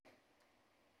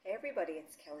everybody,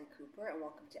 it's Kelly Cooper, and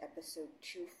welcome to episode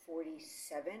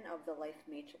 247 of the Life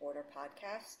Made to Order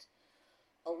podcast.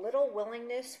 A little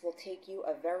willingness will take you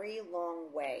a very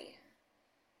long way.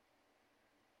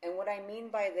 And what I mean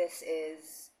by this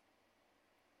is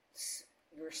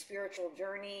your spiritual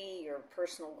journey, your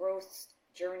personal growth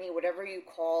journey, whatever you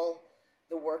call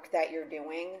the work that you're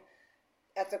doing.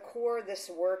 At the core,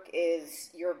 this work is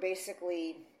you're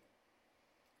basically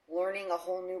learning a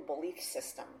whole new belief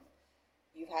system.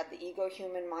 You've had the ego,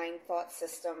 human mind thought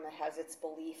system that has its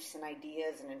beliefs and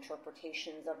ideas and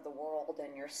interpretations of the world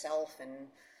and yourself and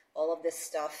all of this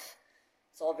stuff.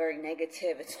 It's all very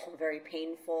negative. It's all very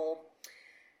painful.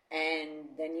 And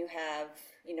then you have,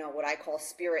 what I call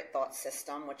spirit thought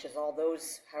system, which is all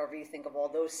those, however you think of all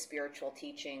those spiritual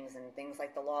teachings and things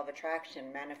like the law of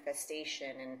attraction,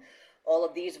 manifestation, and all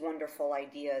of these wonderful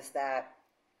ideas that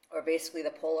are basically the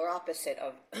polar opposite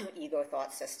of ego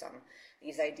thought system.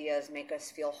 These ideas make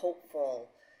us feel hopeful.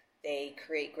 They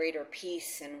create greater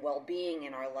peace and well-being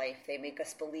in our life. They make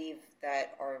us believe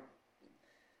that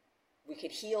we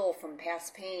could heal from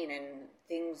past pain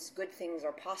and good things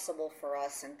are possible for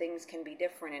us and things can be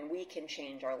different and we can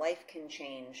change, our life can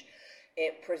change.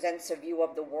 It presents a view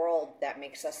of the world that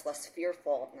makes us less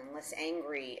fearful and less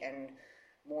angry and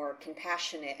more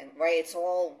compassionate. And right, it's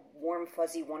all warm,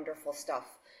 fuzzy, wonderful stuff.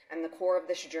 And the core of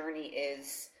this journey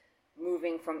is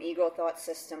moving from ego thought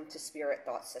system to spirit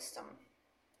thought system.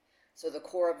 So the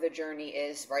core of the journey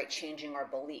is, changing our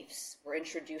beliefs. We're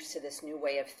introduced to this new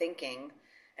way of thinking,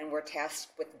 and we're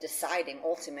tasked with deciding,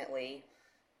 ultimately,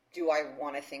 do I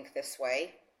want to think this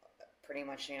way? Pretty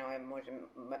much, I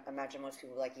imagine most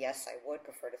people are like, yes, I would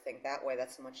prefer to think that way.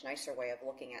 That's a much nicer way of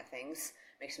looking at things.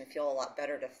 Makes me feel a lot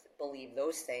better to believe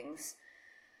those things.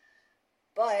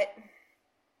 But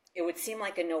it would seem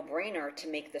like a no-brainer to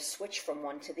make the switch from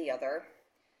one to the other.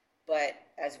 But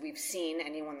as we've seen,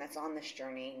 anyone that's on this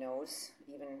journey knows,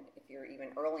 even if you're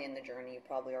even early in the journey, you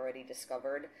probably already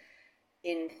discovered,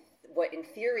 in what in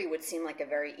theory would seem like a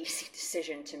very easy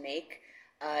decision to make,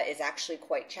 is actually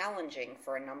quite challenging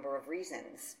for a number of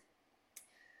reasons.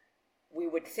 We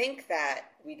would think that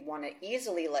we'd want to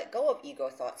easily let go of ego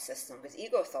thought system, because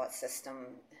ego thought system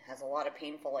has a lot of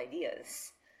painful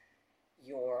ideas.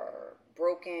 You're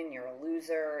broken, you're a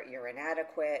loser, you're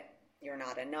inadequate, you're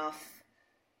not enough,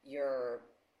 you're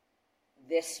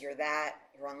this, you're that,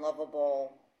 you're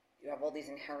unlovable, you have all these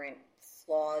inherent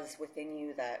flaws within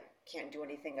you that can't do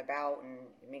anything about, and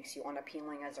it makes you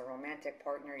unappealing as a romantic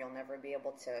partner. You'll never be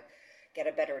able to get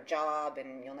a better job,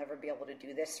 and you'll never be able to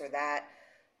do this or that.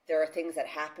 There are things that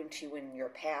happened to you in your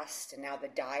past, and now the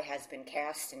die has been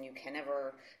cast, and you can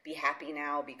never be happy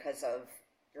now because of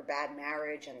your bad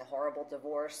marriage and the horrible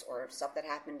divorce, or stuff that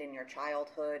happened in your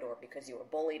childhood, or because you were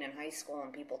bullied in high school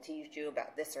and people teased you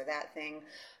about this or that thing,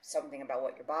 something about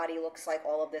what your body looks like,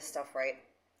 all of this stuff, right?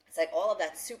 It's like all of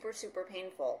that's super, super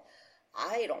painful.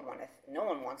 No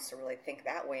one wants to really think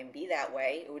that way and be that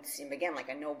way. It would seem, again, like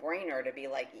a no-brainer to be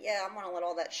like, yeah, I'm going to let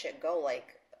all that shit go, like,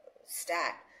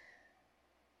 stat.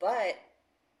 But,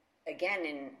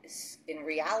 again, in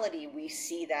reality, we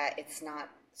see that it's not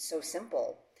so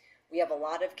simple. We have a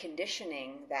lot of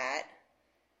conditioning that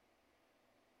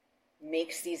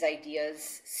makes these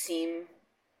ideas seem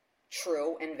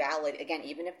true and valid. Again,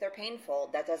 even if they're painful,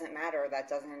 that doesn't matter. That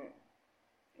doesn't,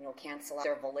 cancel out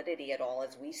their validity at all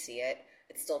as we see it.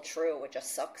 It's still true. It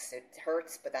just sucks. It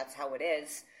hurts, but that's how it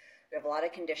is. We have a lot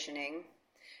of conditioning.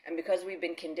 And because we've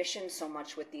been conditioned so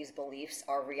much with these beliefs,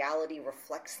 our reality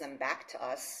reflects them back to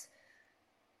us.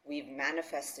 We've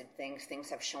manifested things. Things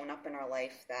have shown up in our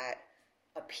life that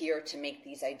appear to make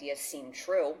these ideas seem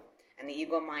true, and the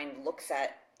ego mind looks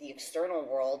at the external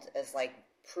world as like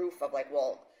proof of like,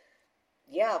 well,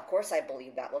 yeah, of course I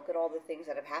believe that. Look at all the things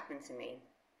that have happened to me.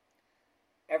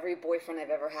 Every boyfriend I've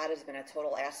ever had has been a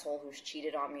total asshole who's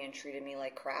cheated on me and treated me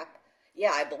like crap.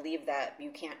 Yeah, I believe that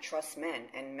you can't trust men,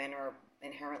 and men are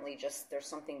inherently there's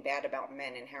something bad about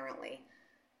men inherently,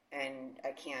 and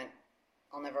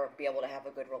I'll never be able to have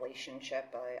a good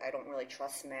relationship. I don't really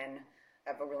trust men. I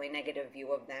have a really negative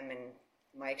view of them, and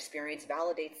my experience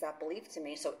validates that belief to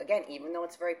me. So again, even though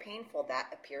it's very painful,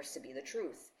 that appears to be the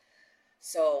truth.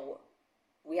 So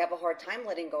we have a hard time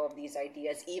letting go of these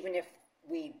ideas, even if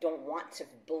we don't want to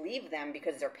believe them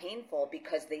because they're painful,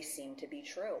 because they seem to be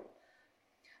true.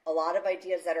 A lot of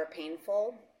ideas that are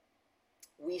painful,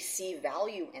 we see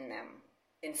value in them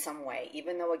in some way,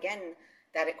 even though, again,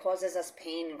 that it causes us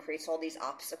pain and creates all these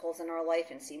obstacles in our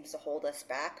life and seems to hold us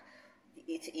back.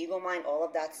 To ego mind, all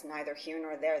of that's neither here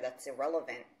nor there. That's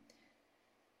irrelevant.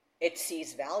 it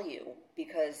sees value,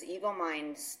 because ego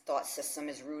mind's thought system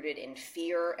is rooted in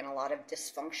fear and a lot of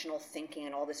dysfunctional thinking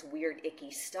and all this weird,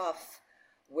 icky stuff,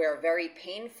 where very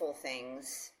painful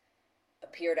things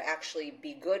appear to actually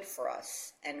be good for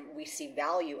us, and we see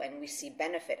value and we see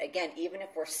benefit. Again, even if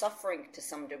we're suffering to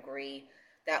some degree,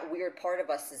 that weird part of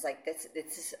us is like, this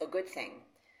is a good thing.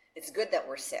 It's good that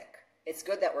we're sick. It's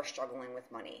good that we're struggling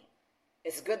with money.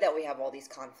 It's good that we have all these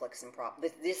conflicts and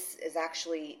problems. This is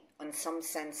actually, in some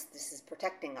sense, this is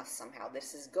protecting us somehow.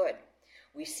 This is good.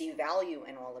 We see value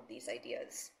in all of these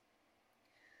ideas.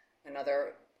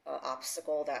 Another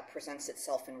obstacle that presents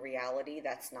itself in reality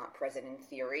that's not present in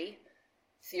theory.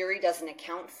 Theory doesn't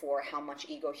account for how much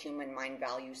ego human mind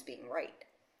values being right.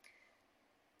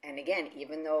 And again,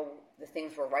 even though the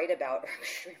things we're right about are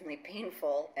extremely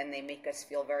painful and they make us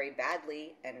feel very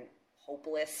badly and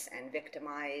hopeless and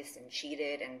victimized and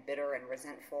cheated and bitter and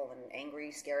resentful and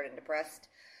angry, scared and depressed,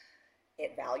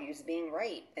 it values being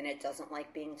right, and it doesn't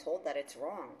like being told that it's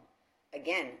wrong.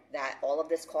 Again, that all of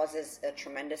this causes a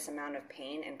tremendous amount of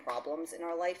pain and problems in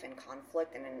our life and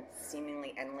conflict and a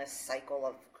seemingly endless cycle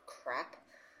of crap.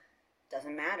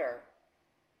 Doesn't matter.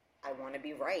 I want to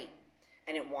be right.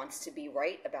 And it wants to be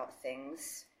right about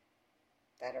things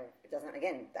that are, it doesn't,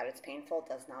 again, that it's painful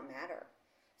does not matter.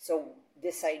 So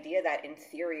this idea that in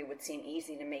theory would seem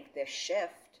easy to make this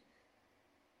shift,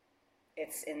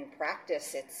 it's in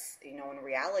practice, it's, in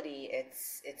reality,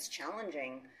 it's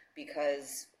challenging,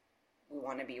 because we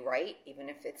want to be right, even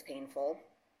if it's painful.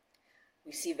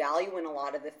 We see value in a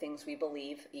lot of the things we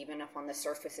believe, even if on the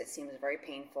surface it seems very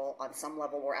painful. On some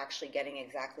level, we're actually getting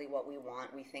exactly what we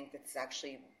want. We think it's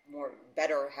actually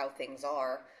better how things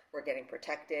are. We're getting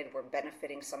protected. We're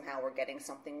benefiting somehow. We're getting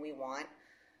something we want.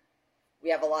 We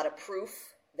have a lot of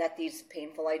proof that these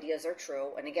painful ideas are true.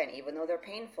 And again, even though they're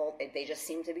painful, they just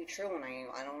seem to be true. And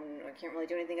I can't really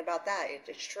do anything about that.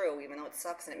 It's true, even though it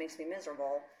sucks and it makes me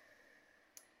miserable.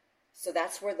 So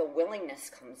that's where the willingness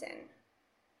comes in.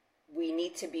 We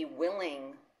need to be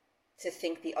willing to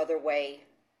think the other way,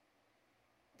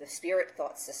 the spirit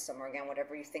thought system, or again,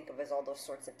 whatever you think of as all those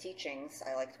sorts of teachings.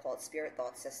 I like to call it spirit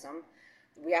thought system.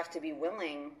 We have to be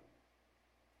willing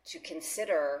to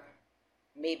consider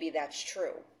maybe that's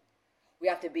true. We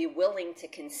have to be willing to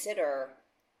consider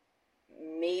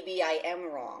maybe I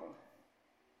am wrong.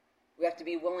 We have to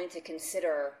be willing to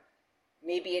consider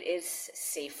maybe it is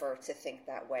safer to think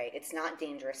that way. It's not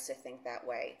dangerous to think that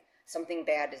way. Something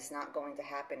bad is not going to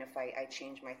happen if I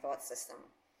change my thought system.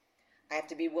 I have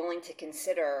to be willing to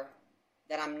consider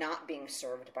that I'm not being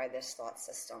served by this thought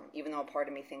system, even though a part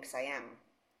of me thinks I am.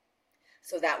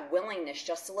 So that willingness,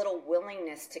 just a little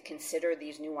willingness to consider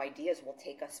these new ideas, will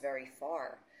take us very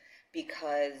far,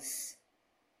 because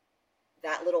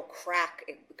that little crack,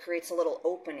 it creates a little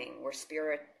opening where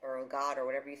spirit or God or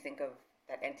whatever you think of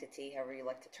that entity, however you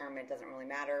like to term it, doesn't really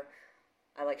matter.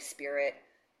 I like spirit.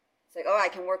 It's like, oh, I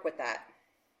can work with that.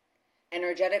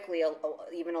 Energetically,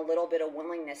 even a little bit of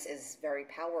willingness is very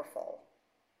powerful.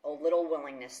 A little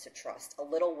willingness to trust, a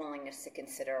little willingness to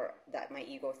consider that my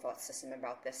ego thought system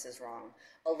about this is wrong,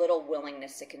 a little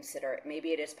willingness to consider maybe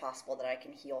it is possible that I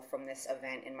can heal from this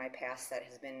event in my past that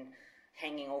has been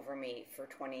hanging over me for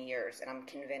 20 years and I'm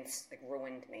convinced it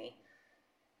ruined me.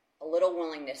 A little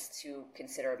willingness to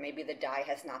consider maybe the die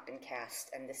has not been cast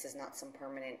and this is not some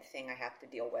permanent thing I have to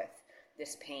deal with.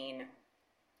 This pain,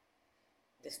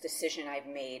 this decision I've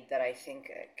made that I think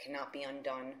cannot be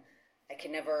undone. I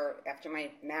can never, after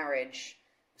my marriage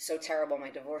was so terrible, my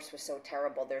divorce was so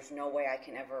terrible, there's no way I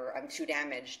can ever, I'm too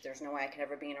damaged, there's no way I can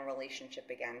ever be in a relationship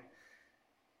again.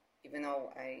 Even though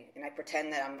I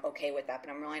pretend that I'm okay with that, but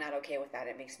I'm really not okay with that.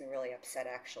 It makes me really upset,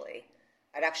 actually.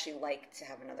 I'd actually like to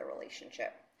have another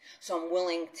relationship. So I'm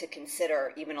willing to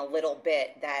consider even a little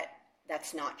bit that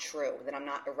that's not true, that I'm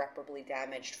not irreparably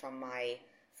damaged from my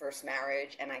first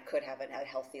marriage, and I could have a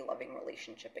healthy, loving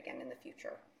relationship again in the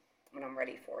future when I'm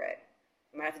ready for it.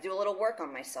 I might have to do a little work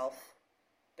on myself,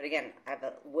 but again, I have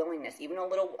a willingness, even a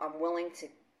little, I'm willing to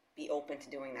be open to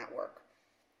doing that work.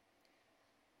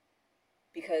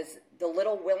 Because the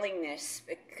little willingness,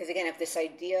 because again, if this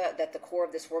idea that the core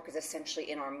of this work is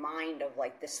essentially in our mind of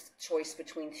like this choice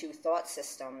between two thought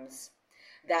systems,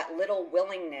 that little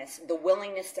willingness, the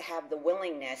willingness to have the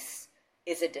willingness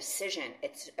is a decision.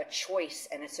 It's a choice,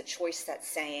 and it's a choice that's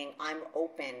saying, I'm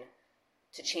open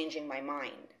to changing my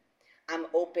mind. I'm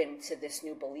open to this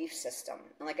new belief system.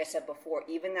 And like I said before,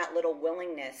 even that little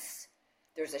willingness,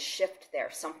 there's a shift there.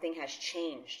 Something has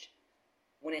changed.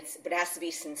 But it has to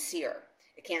be sincere.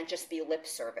 It can't just be lip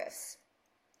service.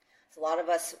 So a lot of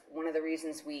us, one of the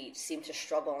reasons we seem to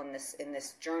struggle in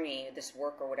this journey, this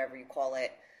work or whatever you call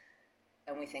it,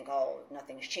 and we think, oh,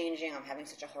 nothing's changing, I'm having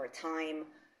such a hard time.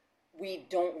 We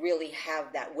don't really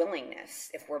have that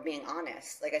willingness, if we're being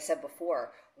honest. Like I said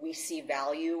before, we see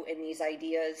value in these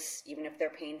ideas, even if they're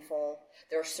painful.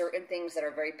 There are certain things that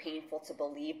are very painful to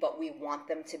believe, but we want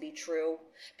them to be true,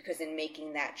 because in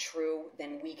making that true,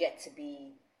 then we get to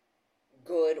be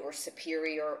good or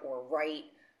superior or right,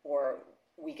 or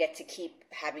we get to keep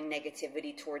having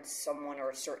negativity towards someone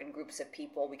or certain groups of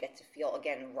people. We get to feel,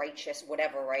 again, righteous,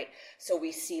 whatever, right? So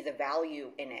we see the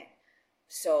value in it.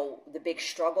 So the big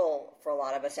struggle for a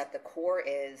lot of us at the core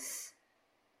is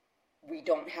we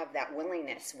don't have that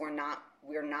willingness. We're not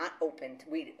open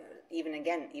to,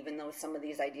 even though some of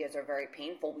these ideas are very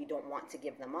painful, we don't want to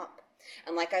give them up.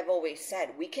 And like I've always said,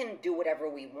 we can do whatever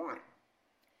we want.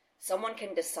 Someone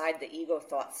can decide the ego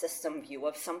thought system view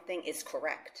of something is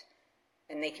correct.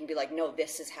 And they can be like, no,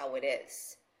 this is how it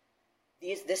is.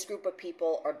 This group of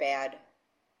people are bad.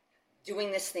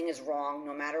 Doing this thing is wrong,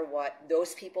 no matter what.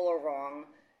 Those people are wrong.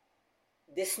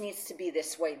 This needs to be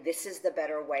this way. This is the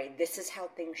better way. This is how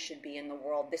things should be in the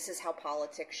world. This is how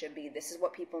politics should be. This is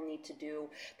what people need to do.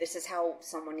 This is how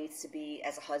someone needs to be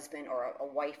as a husband or a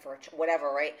wife or whatever,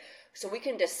 right? So we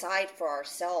can decide for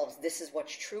ourselves, this is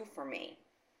what's true for me.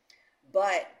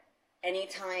 But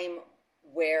anytime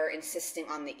we're insisting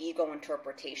on the ego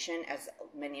interpretation, as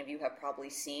many of you have probably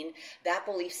seen, that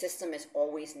belief system is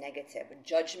always negative.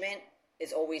 Judgment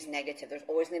is always negative. There's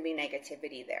always going to be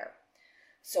negativity there.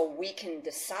 So we can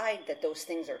decide that those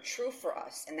things are true for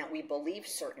us and that we believe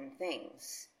certain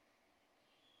things,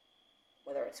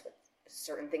 whether it's with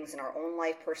certain things in our own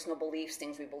life, personal beliefs,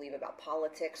 things we believe about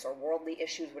politics or worldly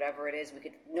issues, whatever it is, we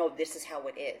could know this is how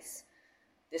it is.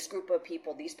 This group of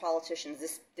people, these politicians,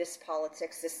 this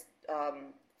politics, this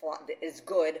is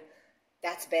good,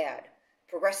 that's bad.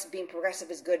 Being progressive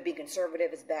is good, being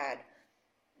conservative is bad.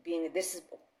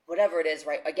 Whatever it is,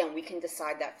 right? Again, we can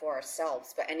decide that for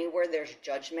ourselves. But anywhere there's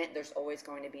judgment, there's always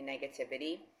going to be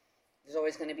negativity. There's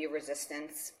always going to be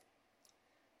resistance.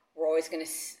 We're always going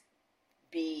to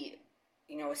be,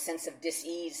 a sense of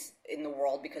dis-ease in the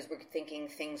world because we're thinking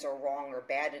things are wrong or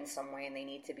bad in some way and they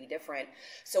need to be different.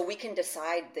 So we can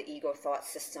decide the ego thought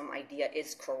system idea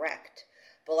is correct.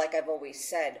 But like I've always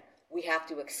said, we have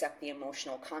to accept the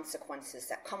emotional consequences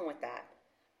that come with that,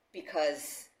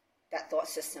 because that thought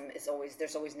system there's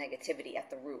always negativity at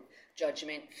the root.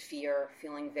 Judgment, fear,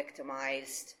 feeling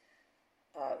victimized,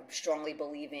 strongly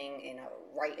believing in a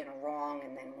right and a wrong,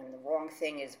 and then when the wrong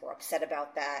thing is, we're upset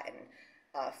about that, and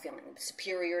feeling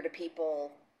superior to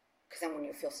people, because then when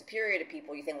you feel superior to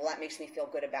people, you think, well, that makes me feel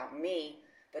good about me.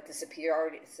 But the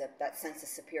superiority, that sense of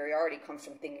superiority comes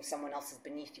from thinking someone else is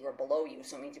beneath you or below you.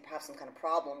 So it means you have some kind of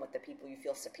problem with the people you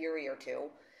feel superior to.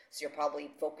 So you're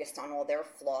probably focused on all their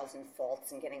flaws and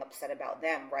faults and getting upset about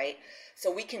them, right?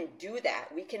 So we can do that.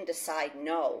 We can decide,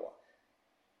 no,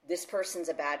 this person's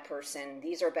a bad person.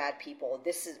 These are bad people.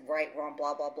 This is right, wrong,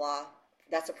 blah, blah, blah.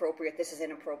 That's appropriate. This is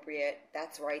inappropriate.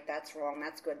 That's right. That's wrong.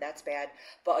 That's good. That's bad.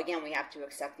 But again, we have to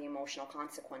accept the emotional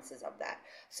consequences of that.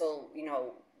 So,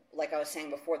 like I was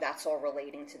saying before, that's all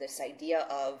relating to this idea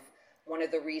of one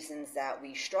of the reasons that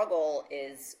we struggle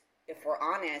is, if we're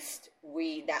honest,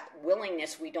 we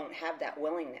don't have that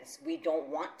willingness. We don't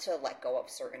want to let go of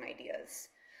certain ideas.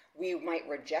 We might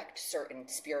reject certain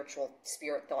spirit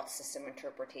thought system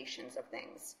interpretations of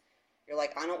things. You're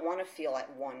like, I don't want to feel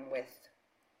at one with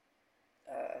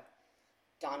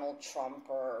Donald Trump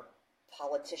or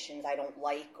politicians I don't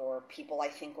like or people I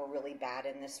think are really bad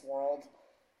in this world.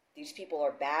 These people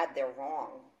are bad, they're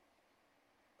wrong.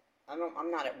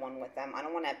 I'm not at one with them. I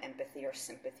don't want to have empathy or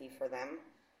sympathy for them.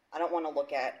 I don't want to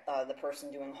look at the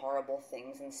person doing horrible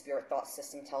things and spirit thought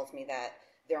system tells me that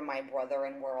they're my brother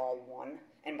and we're all one.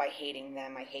 And by hating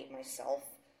them, I hate myself.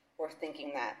 Or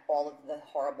thinking that all of the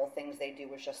horrible things they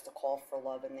do is just a call for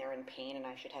love and they're in pain and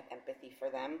I should have empathy for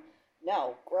them.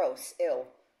 No, gross, ew.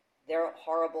 They're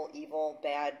horrible, evil,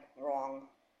 bad, wrong.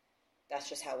 That's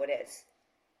just how it is.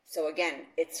 So again,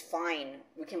 it's fine.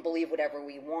 We can believe whatever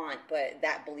we want, but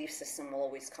that belief system will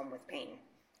always come with pain.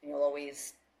 And there'll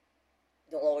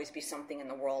always be something in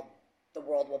the world. The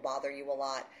world will bother you a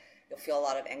lot. You'll feel a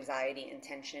lot of anxiety and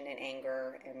tension and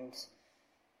anger, and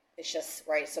it's just,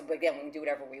 right? So again, we can do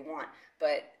whatever we want.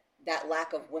 But that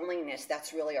lack of willingness,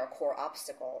 that's really our core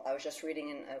obstacle. I was just reading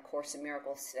in A Course in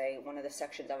Miracles today. One of the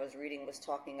sections I was reading was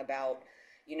talking about,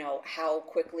 how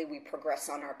quickly we progress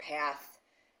on our path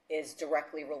is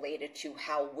directly related to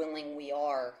how willing we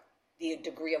are, the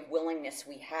degree of willingness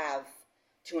we have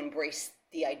to embrace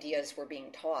the ideas we're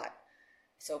being taught.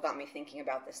 So it got me thinking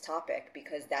about this topic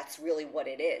because that's really what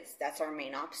it is. That's our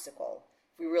main obstacle.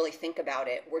 If we really think about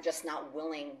it, we're just not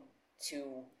willing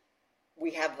to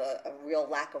we have a real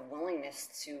lack of willingness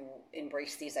to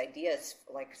embrace these ideas,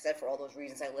 like I said, for all those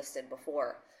reasons I listed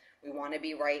before. We want to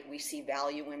be right. We see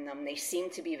value in them. They seem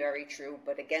to be very true,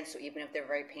 but again, so even if they're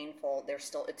very painful,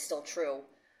 it's still true.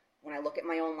 When I look at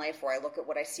my own life, or I look at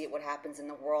what I see, at what happens in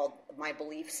the world, my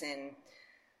beliefs in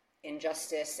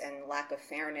injustice and lack of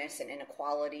fairness and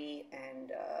inequality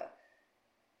and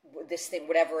this thing,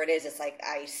 whatever it is, it's like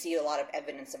I see a lot of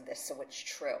evidence of this, so it's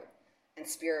true. And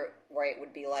spirit, right,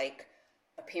 would be like,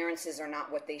 appearances are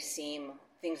not what they seem.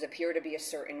 Things appear to be a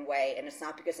certain way, and it's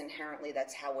not because inherently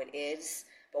that's how it is,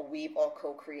 but we've all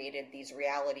co-created these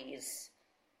realities,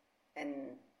 and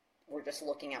we're just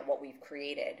looking at what we've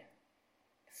created,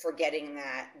 forgetting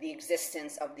that the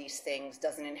existence of these things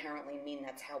doesn't inherently mean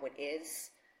that's how it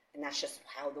is, and that's just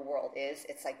how the world is.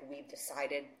 It's like we've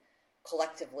decided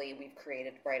collectively, we've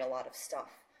created, right, a lot of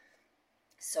stuff.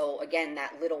 So again,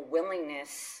 that little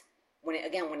willingness, when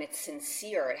it's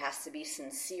sincere, it has to be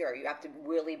sincere. You have to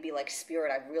really be like,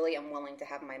 spirit, I really am willing to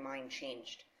have my mind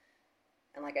changed.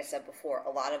 And like I said before,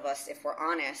 a lot of us, if we're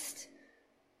honest,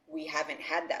 we haven't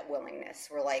had that willingness.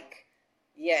 We're like,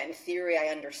 yeah, in theory, I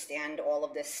understand all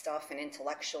of this stuff and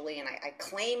intellectually, and I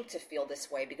claim to feel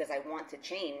this way because I want to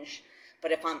change.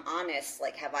 But if I'm honest,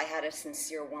 like, have I had a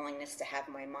sincere willingness to have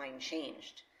my mind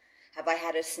changed? Have I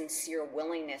had a sincere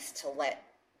willingness to let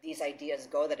these ideas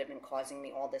go that have been causing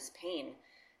me all this pain?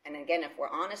 And again, if we're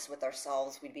honest with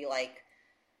ourselves, we'd be like,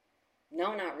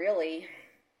 no, not really.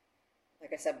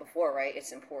 Like I said before, right?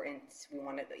 It's important.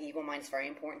 The ego mind's very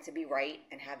important to be right,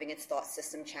 and having its thought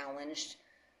system challenged.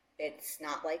 It's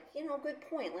not like, good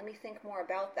point, let me think more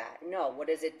about that. No, what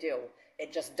does it do?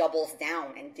 It just doubles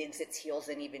down and digs its heels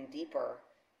in even deeper,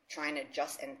 trying to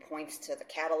and points to the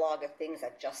catalog of things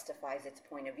that justifies its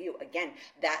point of view. Again,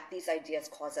 that these ideas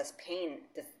cause us pain,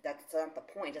 that's not the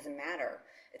point, it doesn't matter.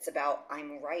 It's about,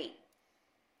 I'm right.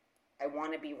 I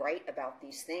want to be right about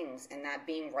these things, and that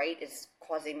being right is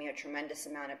causing me a tremendous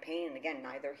amount of pain. And again,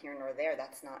 neither here nor there.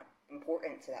 That's not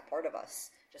important to that part of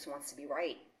us. It just wants to be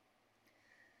right.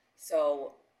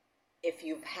 So if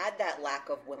you've had that lack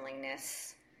of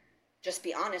willingness, just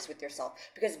be honest with yourself.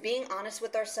 Because being honest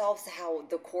with ourselves, how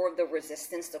the core of the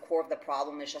resistance, the core of the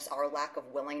problem is just our lack of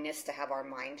willingness to have our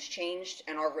minds changed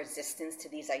and our resistance to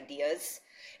these ideas.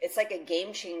 It's like a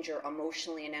game changer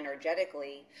emotionally and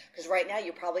energetically. Because right now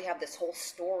you probably have this whole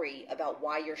story about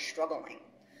why you're struggling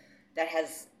that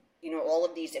has, all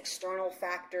of these external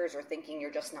factors, or thinking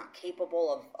you're just not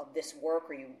capable of this work,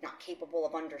 or you're not capable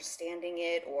of understanding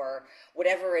it, or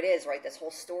whatever it is, right? This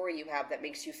whole story you have that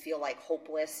makes you feel like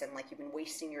hopeless and like you've been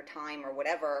wasting your time or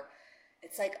whatever.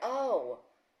 It's like, oh,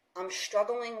 I'm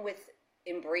struggling with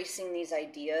embracing these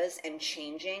ideas and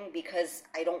changing because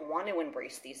I don't want to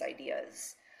embrace these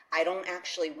ideas. I don't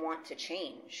actually want to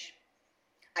change.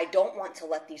 I don't want to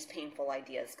let these painful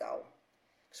ideas go.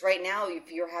 Because right now,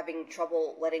 if you're having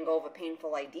trouble letting go of a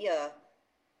painful idea,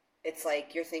 it's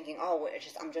like you're thinking, oh,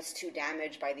 I'm just too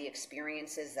damaged by the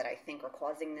experiences that I think are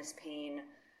causing this pain.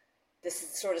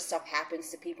 This sort of stuff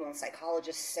happens to people, and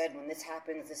psychologists said when this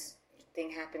happens, this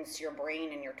thing happens to your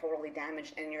brain and you're totally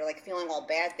damaged, and you're like feeling all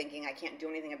bad thinking I can't do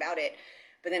anything about it.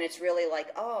 But then it's really like,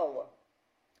 oh,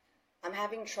 I'm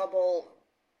having trouble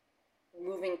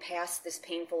moving past this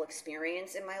painful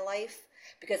experience in my life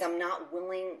because I'm not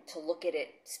willing to look at it.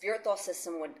 Spirit thought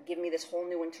system would give me this whole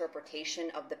new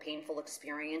interpretation of the painful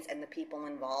experience and the people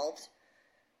involved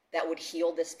that would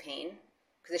heal this pain,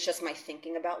 because it's just my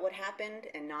thinking about what happened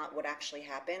and not what actually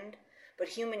happened. But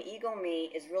human ego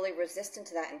me is really resistant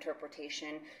to that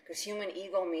interpretation, because human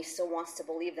ego me still wants to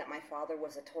believe that my father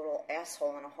was a total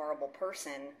asshole and a horrible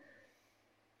person.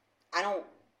 I don't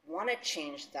want to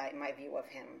change my view of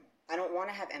him. I don't want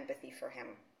to have empathy for him.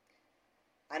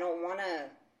 I don't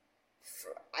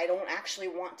actually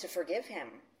want to forgive him.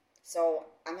 So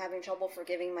I'm having trouble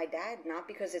forgiving my dad, not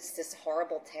because it's this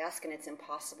horrible task and it's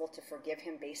impossible to forgive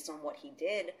him based on what he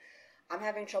did. I'm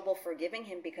having trouble forgiving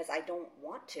him because I don't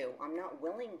want to. I'm not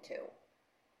willing to.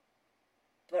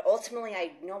 But ultimately,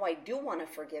 I know I do want to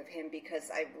forgive him because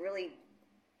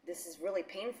this is really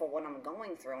painful what I'm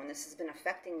going through, and this has been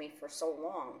affecting me for so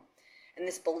long. And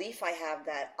this belief I have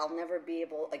that I'll never be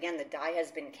able, again, the die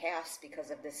has been cast because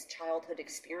of this childhood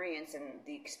experience and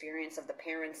the experience of the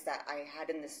parents that I had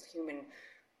in this human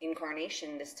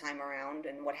incarnation this time around,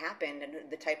 and what happened and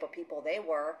the type of people they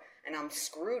were, and I'm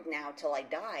screwed now till I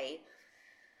die.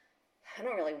 I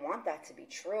don't really want that to be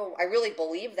true. I really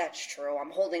believe that's true.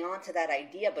 I'm holding on to that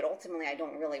idea, but ultimately I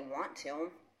don't really want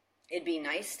to. It'd be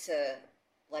nice to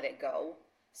let it go.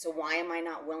 So why am I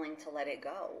not willing to let it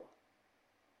go?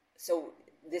 So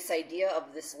this idea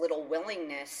of this little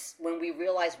willingness, when we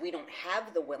realize we don't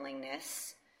have the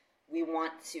willingness, we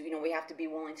want to, we have to be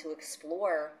willing to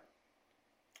explore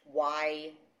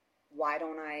why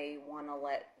don't I want to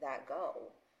let that go?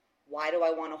 Why do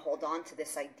I want to hold on to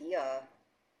this idea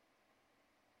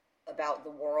about the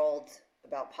world,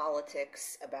 about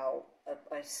politics, about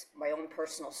my own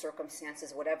personal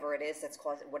circumstances, whatever it is that's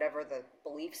causing, whatever the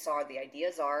beliefs are, the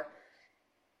ideas are?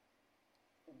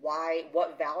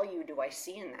 What value do I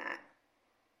see in that?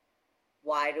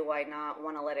 Why do I not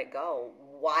want to let it go?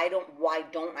 Why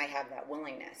don't I have that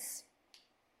willingness?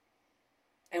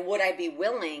 And would I be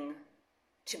willing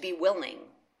to be willing,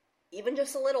 even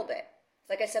just a little bit?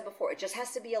 Like I said before, it just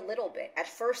has to be a little bit. At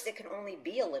first, it can only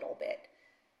be a little bit,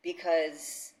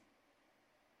 because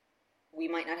we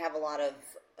might not have a lot of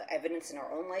evidence in our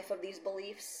own life of these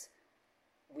beliefs.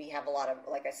 We have a lot of,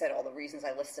 like I said, all the reasons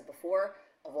I listed before,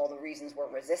 of all the reasons we're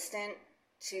resistant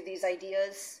to these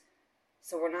ideas.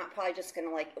 So we're not probably just going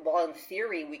to well, in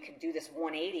theory, we could do this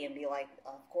 180 and be like,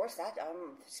 of course,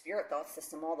 I'm spirit thought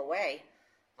system all the way.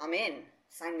 I'm in.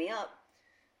 Sign me up.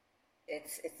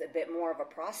 It's a bit more of a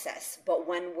process. But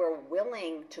when we're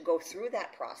willing to go through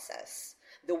that process,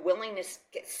 the willingness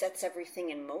sets everything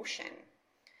in motion.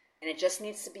 And it just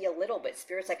needs to be a little bit.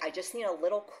 Spirit's like, I just need a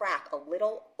little crack, a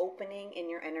little opening in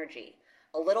your energy,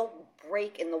 a little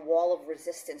break in the wall of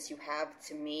resistance you have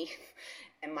to me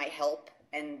and my help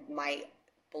and my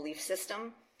belief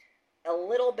system. A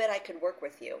little bit I could work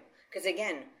with you. Because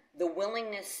again, the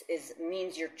willingness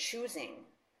means you're choosing.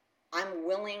 I'm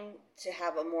willing to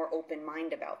have a more open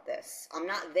mind about this. I'm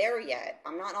not there yet.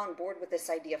 I'm not on board with this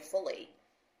idea fully.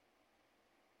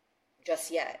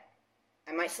 Just yet.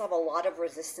 I might still have a lot of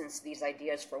resistance to these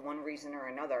ideas for one reason or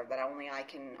another that only I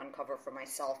can uncover for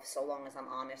myself, so long as I'm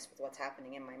honest with what's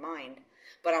happening in my mind.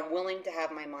 But I'm willing to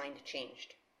have my mind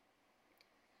changed,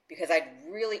 because I'd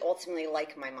really ultimately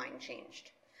like my mind changed.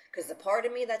 Because the part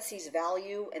of me that sees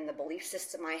value in the belief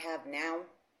system I have now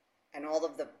and all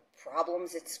of the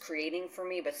problems it's creating for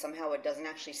me, but somehow it doesn't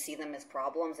actually see them as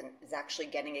problems and is actually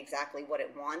getting exactly what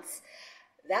it wants,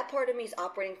 that part of me is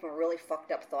operating from a really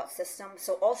fucked up thought system.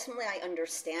 So ultimately I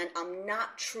understand I'm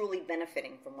not truly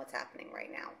benefiting from what's happening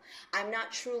right now. I'm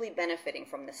not truly benefiting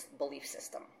from this belief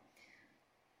system.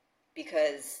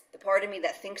 Because the part of me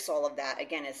that thinks all of that,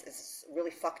 again, is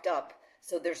really fucked up.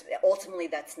 So ultimately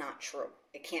that's not true.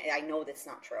 I know that's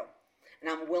not true. And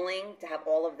I'm willing to have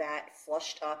all of that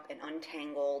flushed up and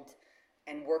untangled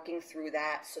and working through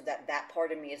that, so that that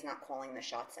part of me is not calling the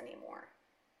shots anymore.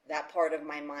 That part of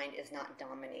my mind is not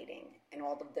dominating, and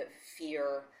all of the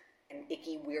fear and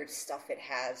icky weird stuff it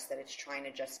has that it's trying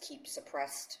to just keep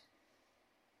suppressed,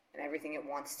 and everything it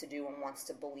wants to do and wants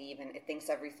to believe, and it thinks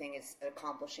everything is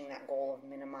accomplishing that goal of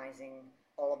minimizing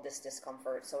all of this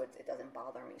discomfort so it doesn't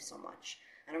bother me so much.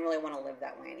 I don't really want to live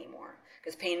that way anymore,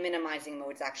 because pain minimizing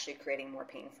mode is actually creating more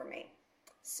pain for me.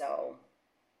 So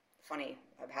funny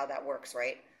of how that works,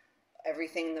 right?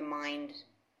 Everything the mind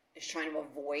is trying to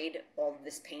avoid, all of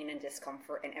this pain and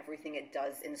discomfort, and everything it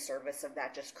does in service of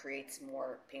that just creates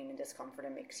more pain and discomfort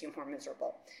and makes you more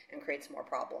miserable and creates more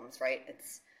problems, right?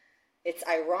 It's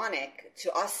ironic.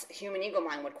 To us, human ego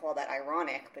mind would call that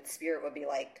ironic, but spirit would be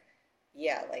like,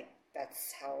 yeah, like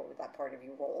that's how that part of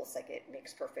you rolls. Like it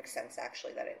makes perfect sense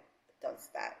actually that it does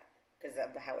that because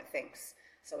of how it thinks.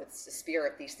 So it's the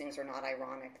spirit. These things are not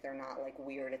ironic. They're not like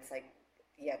weird. It's like,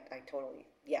 yeah,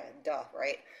 duh,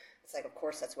 right? It's like, of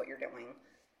course, that's what you're doing.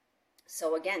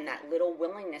 So again, that little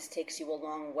willingness takes you a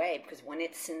long way, because when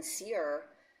it's sincere,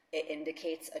 it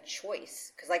indicates a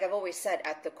choice. Because like I've always said,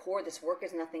 at the core, this work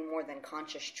is nothing more than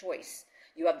conscious choice.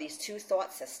 You have these two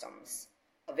thought systems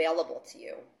available to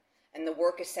you. And the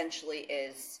work essentially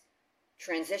is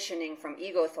transitioning from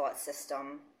ego thought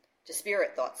system to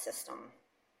spirit thought system.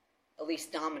 At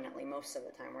least dominantly most of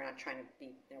the time. We're not trying to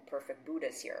be perfect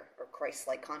Buddhas here, or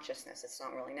Christ-like consciousness. It's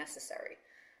not really necessary.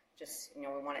 Just, we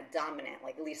want it dominant,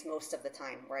 like at least most of the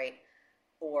time, right?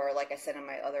 Or like I said in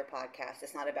my other podcast,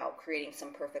 it's not about creating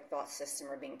some perfect thought system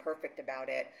or being perfect about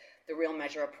it. The real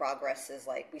measure of progress is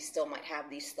like we still might have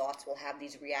these thoughts, we'll have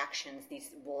these reactions,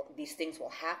 these things will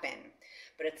happen.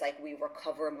 But it's like we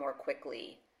recover more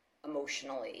quickly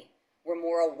emotionally. We're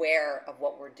more aware of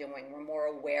what we're doing. We're more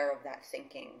aware of that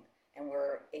thinking. And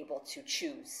we're able to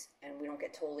choose, and we don't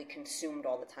get totally consumed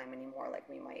all the time anymore like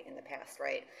we might in the past,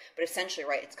 right? But essentially,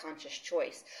 right, it's conscious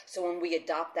choice. So when we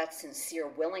adopt that sincere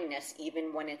willingness,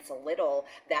 even when it's a little,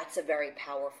 that's a very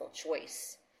powerful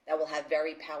choice. That will have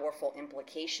very powerful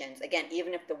implications. Again,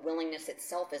 even if the willingness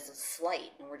itself is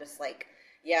slight, and we're just like,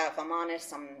 yeah, if I'm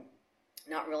honest, I'm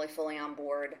not really fully on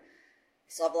board.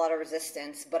 Still have a lot of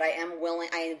resistance, but I am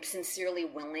sincerely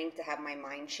willing to have my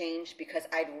mind changed, because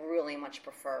I'd really much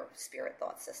prefer spirit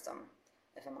thought system,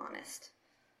 if I'm honest.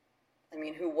 I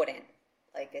mean, who wouldn't?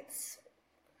 Like, it's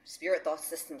spirit thought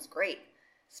system's great.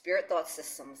 Spirit thought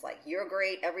system's like, you're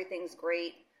great, everything's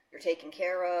great, you're taken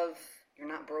care of, you're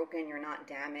not broken, you're not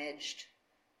damaged.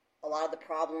 A lot of the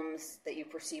problems that you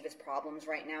perceive as problems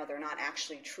right now, they're not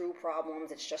actually true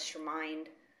problems. It's just your mind.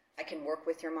 I can work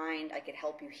with your mind. I can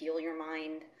help you heal your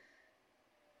mind.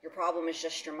 Your problem is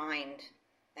just your mind,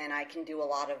 and I can do a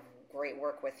lot of great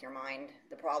work with your mind.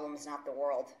 The problem is not the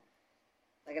world.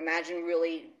 Like, imagine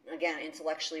really, again,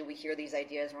 intellectually we hear these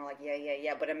ideas and we're like,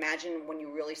 yeah, but imagine when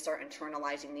you really start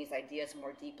internalizing these ideas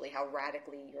more deeply, how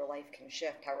radically your life can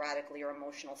shift, how radically your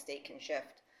emotional state can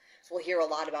shift. So we'll hear a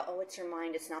lot about, oh, it's your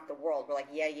mind, it's not the world. We're like,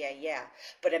 yeah.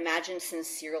 But imagine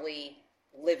sincerely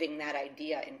living that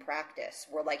idea in practice,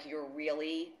 where like you're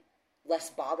really less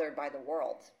bothered by the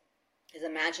world. Is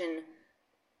imagine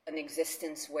an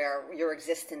existence where your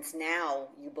existence now,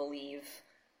 you believe,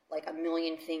 like a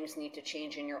million things need to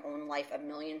change in your own life, a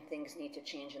million things need to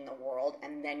change in the world,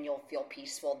 and then you'll feel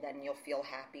peaceful, then you'll feel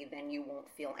happy, then you won't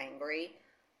feel angry.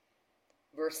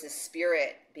 Versus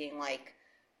spirit being like,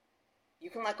 you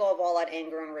can let go of all that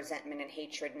anger and resentment and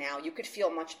hatred now. You could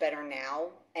feel much better now,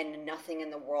 and nothing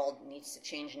in the world needs to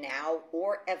change now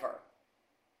or ever.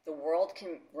 The world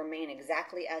can remain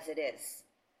exactly as it is,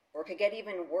 or it could get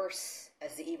even worse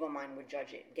as the ego mind would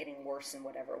judge it, getting worse in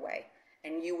whatever way,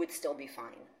 and you would still be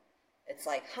fine. It's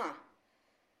like,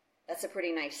 that's a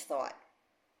pretty nice thought.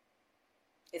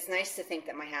 It's nice to think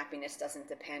that my happiness doesn't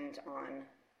depend on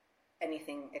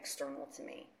anything external to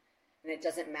me, and it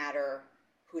doesn't matter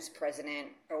who's president,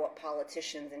 or what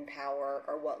politician's in power,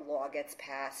 or what law gets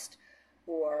passed,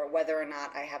 or whether or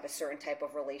not I have a certain type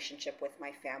of relationship with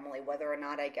my family, whether or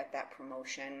not I get that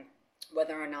promotion,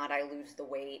 whether or not I lose the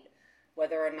weight,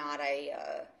 whether or not I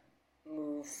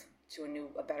move to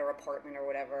a better apartment or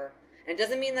whatever. And it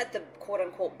doesn't mean that the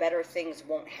quote-unquote better things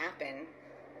won't happen.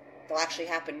 They'll actually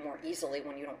happen more easily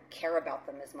when you don't care about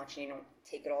them as much and you don't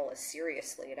take it all as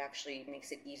seriously. It actually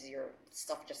makes it easier.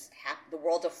 Stuff just happens. The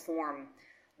world of form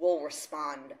will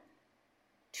respond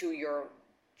to your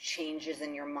changes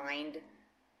in your mind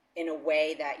in a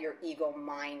way that your ego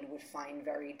mind would find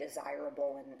very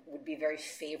desirable and would be very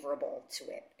favorable to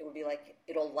it. It would be like,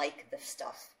 it'll like the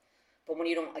stuff. But when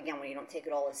you don't take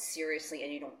it all as seriously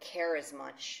and you don't care as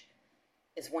much,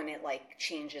 is when it like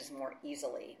changes more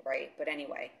easily, right? But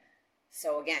anyway,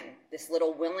 so again, this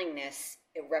little willingness,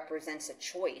 it represents a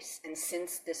choice. And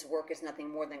since this work is nothing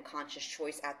more than conscious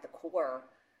choice at the core,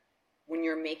 when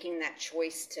you're making that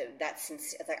choice to that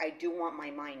sincere, it's like, I do want my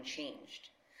mind changed.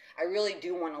 I really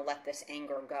do want to let this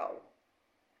anger go.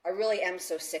 I really am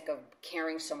so sick of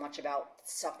caring so much about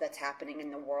stuff that's happening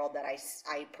in the world that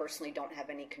I personally don't have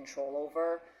any control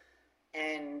over.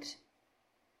 And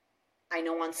I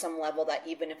know on some level that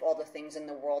even if all the things in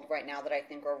the world right now that I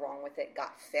think are wrong with it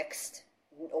got fixed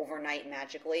overnight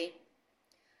magically,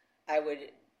 I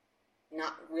would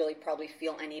not really probably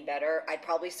feel any better. I'd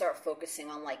probably start focusing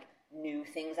on like new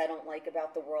things I don't like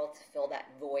about the world to fill that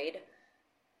void.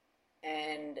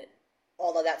 And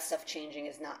all of that stuff changing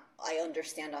is not, I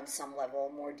understand on some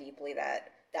level more deeply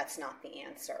that that's not the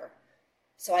answer.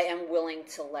 So I am willing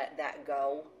to let that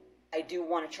go. I do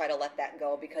want to try to let that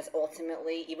go because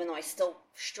ultimately, even though I still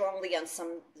strongly, on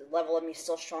some level of me,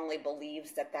 still strongly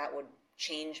believes that that would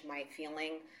change my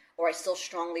feeling, or I still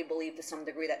strongly believe to some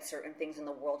degree that certain things in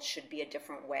the world should be a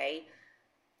different way,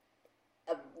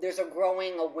 there's a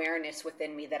growing awareness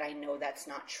within me that I know that's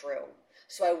not true.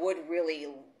 So I would really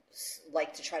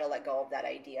like to try to let go of that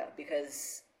idea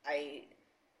because I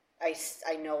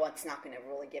know it's not going to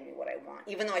really give me what I want.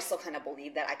 Even though I still kind of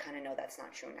believe that, I kind of know that's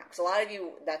not true now. Because a lot of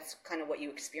you, that's kind of what you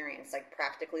experience. Like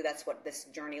practically, that's what this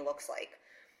journey looks like.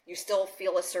 You still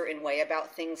feel a certain way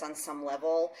about things on some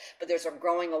level, but there's a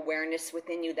growing awareness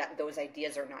within you that those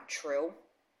ideas are not true.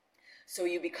 So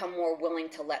you become more willing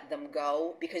to let them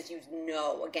go because you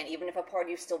know, again, even if a part of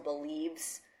you still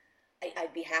believes,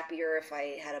 I'd be happier if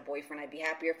I had a boyfriend, I'd be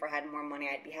happier if I had more money,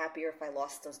 I'd be happier if I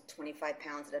lost those 25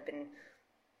 pounds that have been,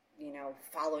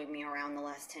 following me around the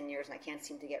last 10 years and I can't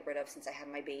seem to get rid of since I had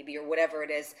my baby or whatever it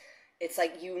is. It's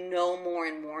like you know more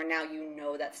and more now, you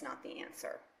know that's not the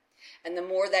answer. And the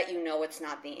more that you know it's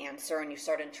not the answer and you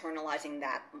start internalizing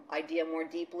that idea more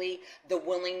deeply, the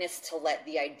willingness to let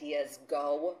the ideas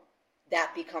go,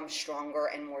 that becomes stronger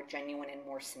and more genuine and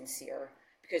more sincere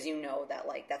because you know that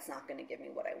like that's not going to give me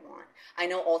what I want. I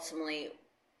know ultimately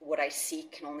what I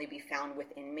seek can only be found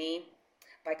within me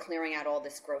by clearing out all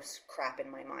this gross crap in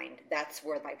my mind. That's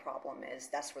where my problem is.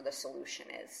 That's where the solution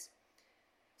is.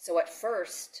 So at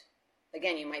first,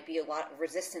 again, you might be a lot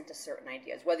resistant to certain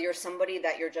ideas. Whether you're somebody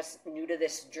that you're just new to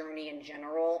this journey in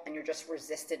general and you're just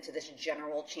resistant to this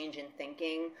general change in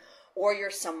thinking, or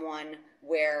you're someone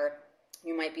where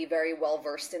you might be very well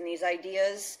versed in these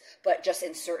ideas, but just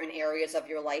in certain areas of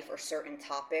your life or certain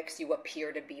topics, you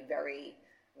appear to be very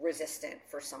resistant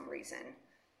for some reason.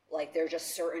 Like there are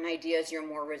just certain ideas you're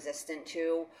more resistant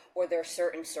to, or there are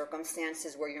certain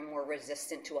circumstances where you're more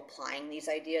resistant to applying these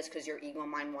ideas because your ego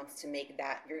mind wants to make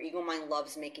that, your ego mind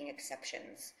loves making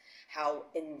exceptions. How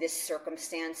in this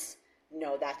circumstance,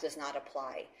 no, that does not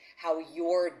apply. How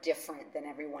you're different than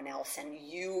everyone else and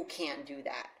you can't do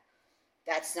that.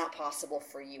 That's not possible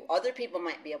for you. Other people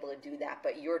might be able to do that,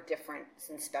 but you're different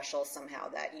and special somehow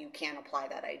that you can't apply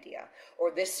that idea.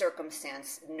 Or this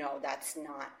circumstance, no, that's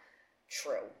not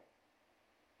true.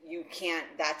 You can't,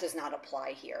 that does not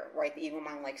apply here, right? The ego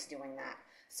mind likes doing that.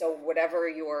 So whatever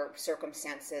your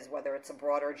circumstance is, whether it's a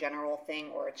broader general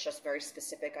thing or it's just very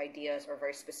specific ideas or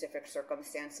very specific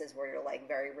circumstances where you're like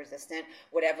very resistant,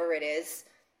 whatever it is,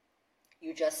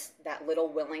 you just, that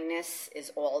little willingness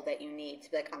is all that you need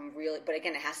to be like, I'm really, but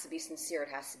again, it has to be sincere. It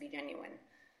has to be genuine.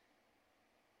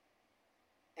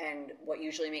 And what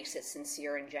usually makes it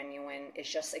sincere and genuine is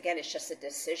just, again, it's just a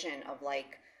decision of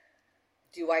like,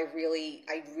 I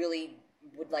really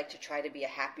would like to try to be a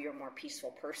happier, more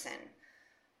peaceful person.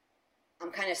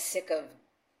 I'm kind of sick of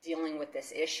dealing with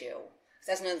this issue.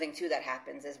 That's another thing too that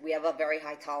happens is we have a very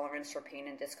high tolerance for pain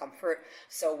and discomfort.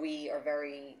 So we are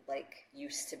very like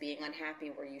used to being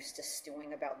unhappy. We're used to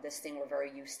stewing about this thing. We're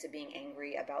very used to being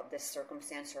angry about this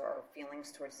circumstance or our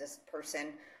feelings towards this person.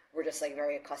 We're just like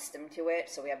very accustomed to it.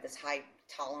 So we have this high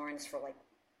tolerance for like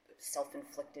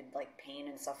self-inflicted like pain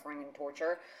and suffering and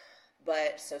torture.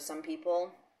 But so some people,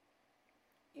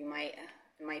 it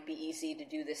might be easy to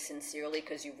do this sincerely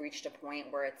because you've reached a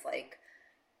point where it's like,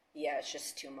 yeah, it's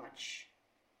just too much.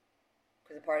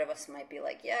 Because a part of us might be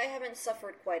like, yeah, I haven't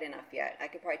suffered quite enough yet. I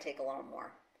could probably take a little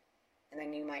more. And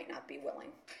then you might not be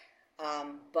willing.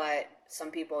 But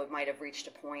some people might have reached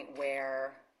a point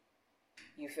where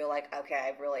you feel like, okay,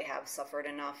 I really have suffered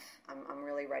enough. I'm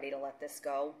really ready to let this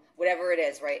go. Whatever it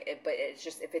is, right? But it's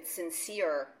just, if it's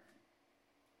sincere,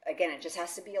 again, it just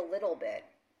has to be a little bit.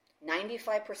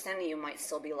 95% of you might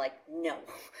still be like, no,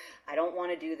 I don't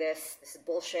want to do this. This is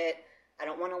bullshit. I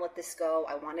don't want to let this go.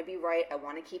 I want to be right. I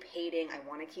want to keep hating. I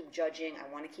want to keep judging. I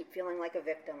want to keep feeling like a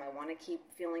victim. I want to keep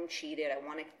feeling cheated. I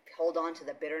want to hold on to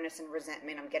the bitterness and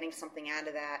resentment. I'm getting something out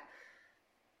of that.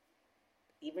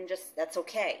 Even just, that's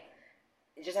okay.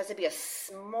 It just has to be a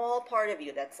small part of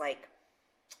you that's like,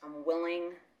 I'm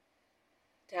willing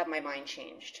to have my mind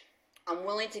changed. I'm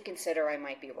willing to consider I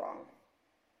might be wrong.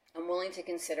 I'm willing to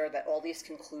consider that all these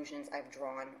conclusions I've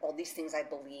drawn, all these things I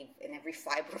believe in every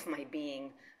fiber of my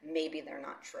being, maybe they're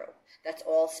not true. That's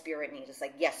all spirit needs. It's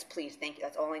like, yes, please, thank you.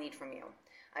 That's all I need from you.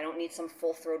 I don't need some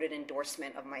full-throated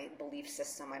endorsement of my belief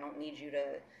system. I don't need you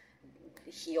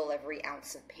to heal every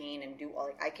ounce of pain and do all.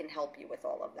 I can help you with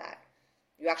all of that.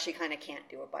 You actually kind of can't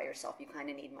do it by yourself. You kind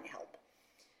of need my help.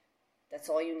 That's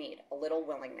all you need. A little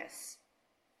willingness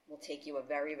will take you a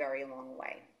very, very long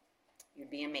way. You'd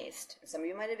be amazed. Some of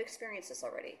you might have experienced this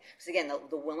already. Because again,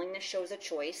 the willingness shows a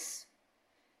choice.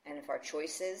 And if our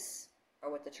choices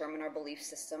are what determine our belief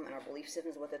system, and our belief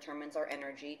system is what determines our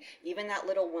energy, even that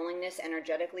little willingness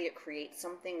energetically, it creates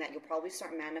something that you'll probably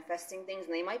start manifesting things.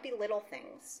 And they might be little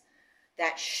things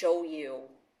that show you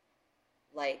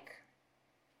like,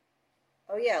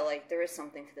 oh yeah, like there is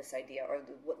something to this idea. Or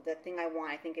the thing I want,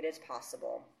 I think it is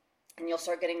possible. And you'll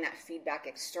start getting that feedback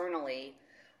externally,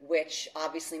 which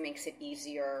obviously makes it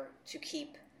easier to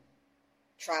keep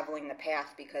traveling the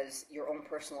path because your own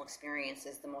personal experience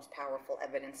is the most powerful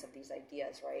evidence of these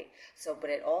ideas, right? So, but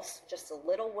it also, just a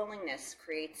little willingness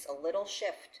creates a little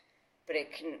shift, but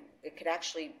it could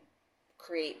actually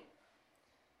create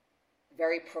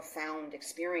very profound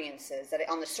experiences that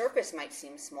on the surface might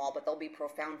seem small, but they'll be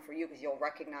profound for you because you'll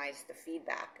recognize the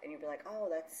feedback and you'll be like, oh,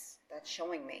 that's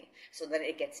showing me. So then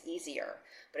it gets easier.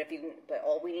 But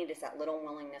all we need is that little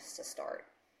willingness to start.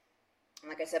 And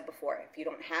like I said before, if you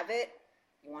don't have it,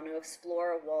 you want to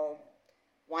explore, well,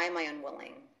 why am I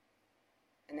unwilling?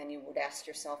 And then you would ask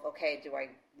yourself, okay, do I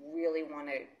really want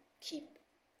to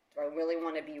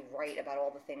be right about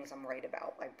all the things I'm right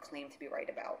about, I claim to be right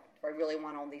about? Do I really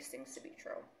want all these things to be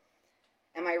true?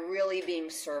 Am I really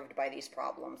being served by these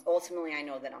problems? Ultimately, I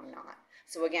know that I'm not.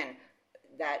 So again,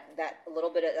 that little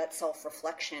bit of that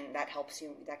self-reflection, that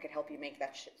could help you make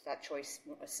that choice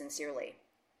sincerely.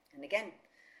 And again,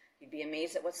 you'd be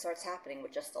amazed at what starts happening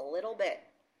with just a little bit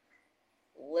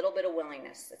of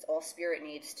willingness. That's all spirit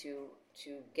needs to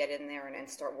get in there and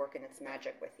start working its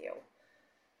magic with you.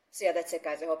 So yeah, that's it,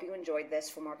 guys. I hope you enjoyed this.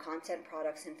 For more content,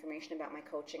 products, information about my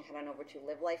coaching, head on over to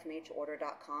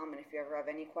livelifemadetorder.com. And if you ever have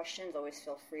any questions, always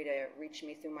feel free to reach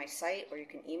me through my site, or you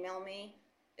can email me,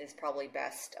 is probably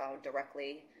best,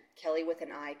 directly. Kelly with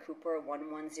an I,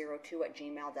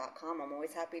 Cooper1102@gmail.com. I'm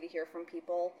always happy to hear from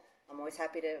people. I'm always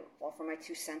happy to offer my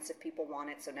 2 cents if people want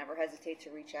it. So never hesitate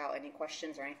to reach out. Any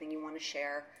questions or anything you want to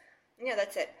share. And yeah,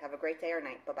 that's it. Have a great day or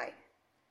night. Bye-bye.